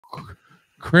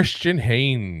Christian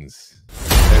Haynes.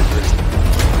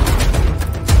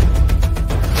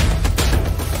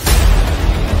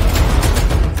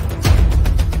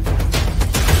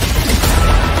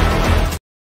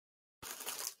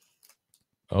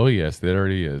 Oh, yes, there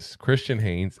he is. Christian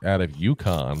Haynes out of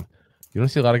UConn. You don't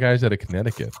see a lot of guys out of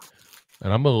Connecticut.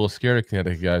 And I'm a little scared of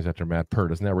Connecticut guys after Matt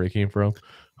Pert. Isn't that where he came from?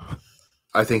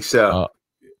 I think so.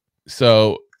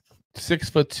 So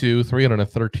 6'2",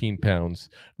 313 pounds.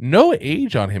 No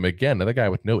age on him again. Another guy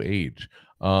with no age.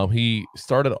 He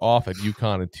started off at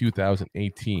UConn in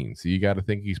 2018. So you got to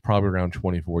think he's probably around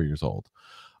 24 years old.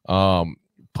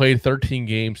 Played 13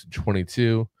 games in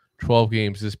 22. 12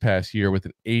 games this past year with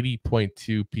an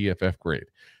 80.2 PFF grade.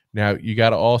 Now, you got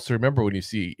to also remember when you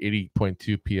see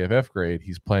 80.2 PFF grade,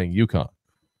 he's playing UConn.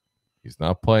 He's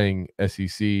not playing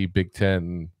SEC, Big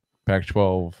Ten,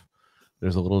 Pac-12.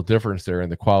 There's a little difference there in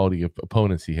the quality of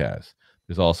opponents he has.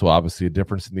 There's also obviously a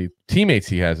difference in the teammates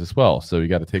he has as well. So you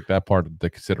got to take that part into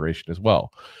consideration as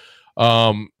well.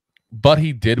 But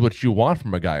he did what you want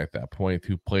from a guy at that point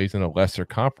who plays in a lesser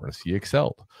conference. He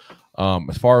excelled.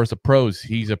 As far as the pros,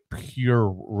 he's a pure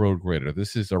road grader.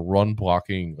 This is a run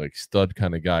blocking, like stud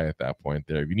kind of guy at that point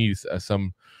there. If you need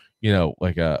some,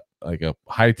 like a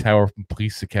high tower from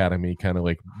police academy, kind of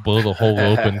like blow the hole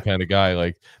open kind of guy.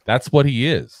 Like that's what he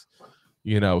is.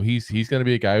 He's going to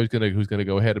be a guy who's going to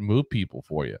go ahead and move people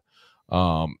for you.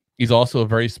 He's also a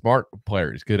very smart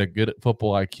player. He's good at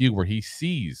football IQ where he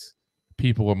sees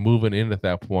people are moving in at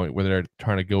that point where they're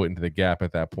trying to go into the gap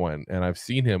at that point. And I've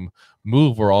seen him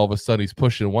move where all of a sudden he's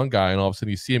pushing one guy and all of a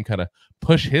sudden you see him kind of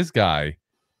push his guy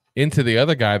into the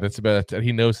other guy that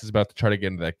he knows is about to try to get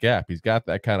into that gap. He's got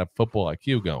that kind of football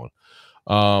IQ going.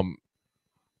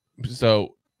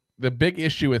 So the big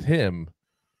issue with him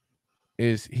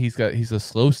is he's a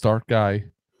slow start guy.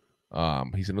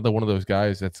 He's another one of those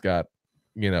guys that's got,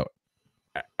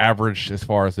 average as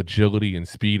far as agility and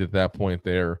speed at that point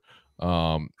there.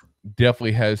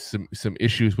 Definitely has some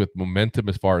issues with momentum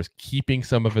as far as keeping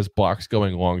some of his blocks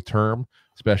going long term,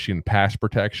 especially in pass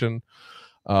protection.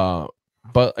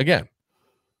 But again,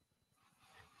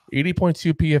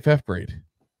 80.2 PFF grade.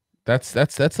 That's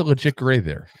a legit grade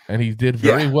there, and he did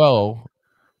very well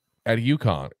at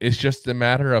UConn. It's just a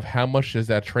matter of how much does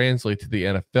that translate to the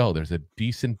NFL. There's a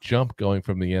decent jump going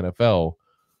from the NFL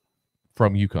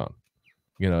from UConn.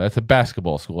 That's a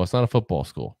basketball school. It's not a football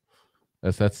school.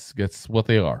 That's what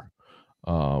they are.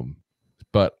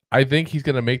 But I think he's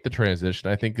going to make the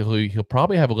transition. I think he'll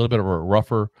probably have a little bit of a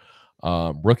rougher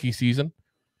rookie season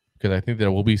because I think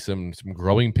there will be some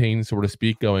growing pains, so to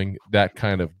speak, going that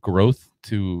kind of growth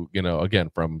to,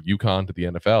 again, from UConn to the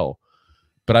NFL.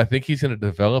 But I think he's going to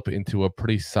develop into a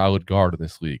pretty solid guard in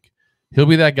this league. He'll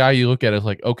be that guy you look at as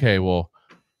like, okay, well,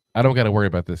 I don't got to worry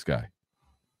about this guy.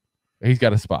 He's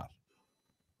got a spot.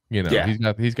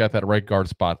 He's got that right guard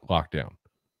spot locked down.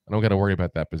 I don't got to worry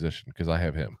about that position because I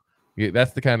have him.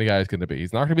 That's the kind of guy he's going to be.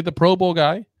 He's not going to be the Pro Bowl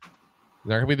guy. He's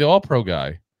not going to be the All-Pro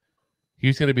guy.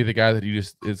 He's going to be the guy that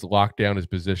is locked down his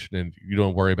position and you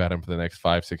don't worry about him for the next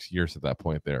 5-6 years at that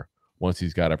point there once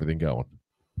he's got everything going.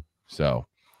 So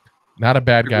not a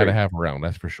bad guy to have around,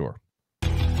 that's for sure.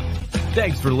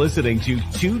 Thanks for listening to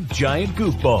Two Giant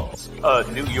Goofballs,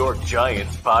 a New York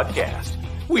Giants podcast.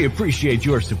 We appreciate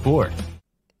your support.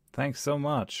 Thanks so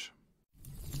much.